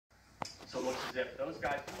looks as if those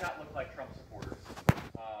guys do not look like Trump supporters.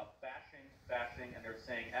 Bashing, and they're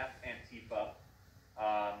saying F Antifa.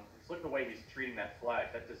 Just look at the way he's treating that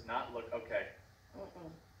flag. That does not look okay.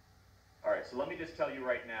 All right, so let me just tell you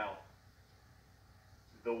right now,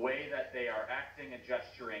 the way that they are acting and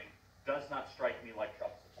gesturing does not strike me like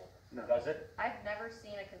Trump supporters. No. Does it? I've never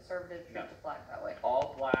seen a conservative treat the flag that way.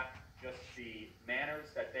 All black, just the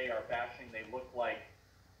manners that they are bashing, they look like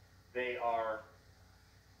they're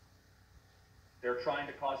trying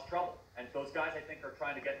to cause trouble. And those guys, I think, are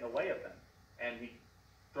trying to get in the way of them. And he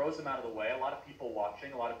throws them out of the way. A lot of people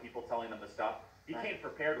watching, a lot of people telling them to stop. He came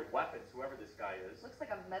prepared with weapons, whoever this guy is. Looks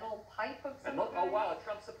like a metal pipe of some kind. And look, oh wow, a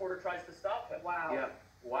Trump supporter tries to stop him. Wow. Yeah.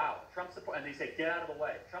 Wow. Trump support, and they say, get out of the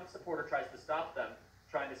way. Trump supporter tries to stop them,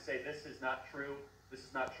 trying to say, this is not true. This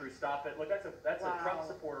is not true. Stop it. Look, that's a Trump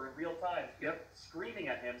supporter in real time. Yep. Screaming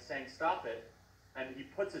at him, saying, stop it. And he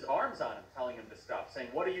puts his arms on him, telling him to stop, saying,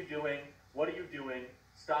 what are you doing? What are you doing?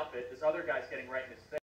 Stop it. This other guy's getting right in his face.